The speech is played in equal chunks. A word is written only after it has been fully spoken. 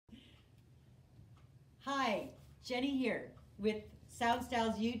Hi, Jenny here with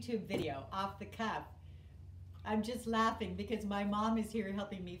SoundStyle's YouTube video, Off the Cuff. I'm just laughing because my mom is here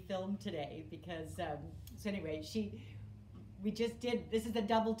helping me film today because, so anyway, we just did, this is a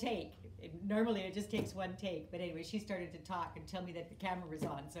double take. Normally it just takes one take, but anyway, she started to talk and tell me that the camera was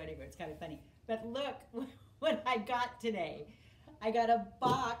on, so anyway, it's kind of funny. But look what I got today. I got a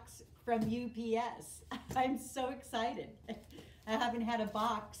box from UPS. I'm so excited. I haven't had a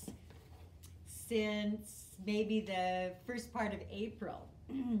box since maybe the first part of April.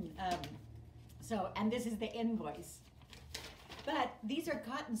 And this is the invoice. But these are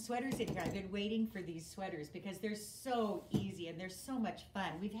cotton sweaters in here. I've been waiting for these sweaters because they're so easy and they're so much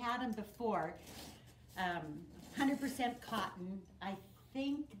fun. We've had them before. 100% cotton. I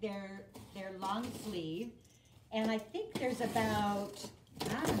think they're long sleeve. And I think there's about,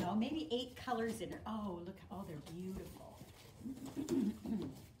 I don't know, maybe 8 colors in there. Oh, look, oh, they're beautiful.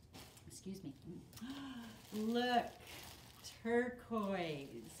 Excuse me. Look,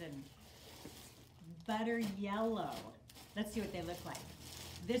 turquoise and butter yellow. Let's see what they look like.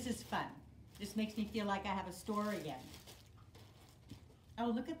 This is fun. This makes me feel like I have a store again.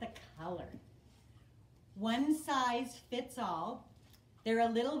 Oh, look at the color. One size fits all. They're a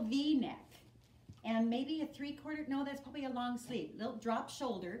little V-neck and maybe a 3/4, no, that's probably a long sleeve. Little drop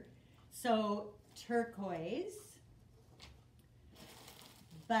shoulder. So turquoise,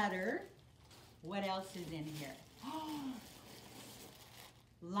 butter. What else is in here? Oh,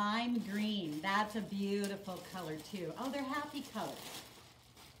 lime green. That's a beautiful color too. Oh, they're happy colors.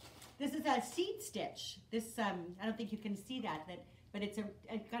 This is a seed stitch. This, I don't think you can see that, but it's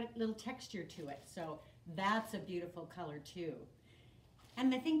got a little texture to it. So that's a beautiful color too.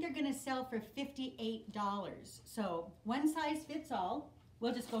 And I think they're gonna sell for $58. So one size fits all.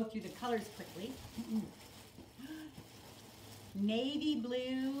 We'll just go through the colors quickly. Navy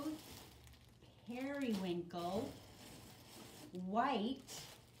blue, periwinkle, white.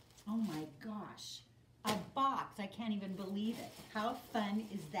 Oh my gosh, a box. I can't even believe it. How fun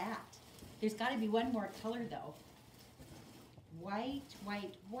is that? There's got to be one more color though. White,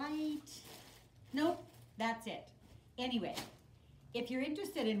 white, white. Nope, that's it. Anyway, if you're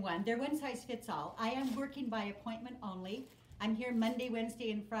interested in one, they're one size fits all. I am working by appointment only. I'm here Monday,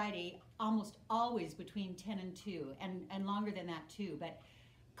 Wednesday, and Friday, almost always between 10 and 2, and longer than that too. But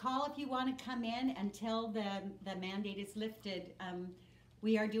call if you want to come in until the mandate is lifted.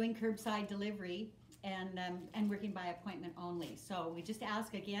 We are doing curbside delivery and working by appointment only. So we just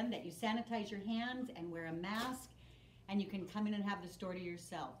ask again that you sanitize your hands and wear a mask, and you can come in and have the store to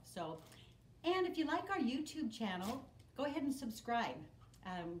yourself. So, and if you like our YouTube channel, go ahead and subscribe.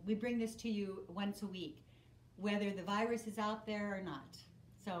 We bring this to you once a week, whether the virus is out there or not.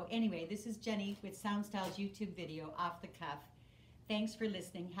 So anyway, this is Jenny with SoundStyle's YouTube video, Off the Cuff. Thanks for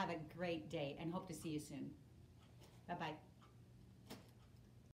listening. Have a great day and hope to see you soon. Bye-bye.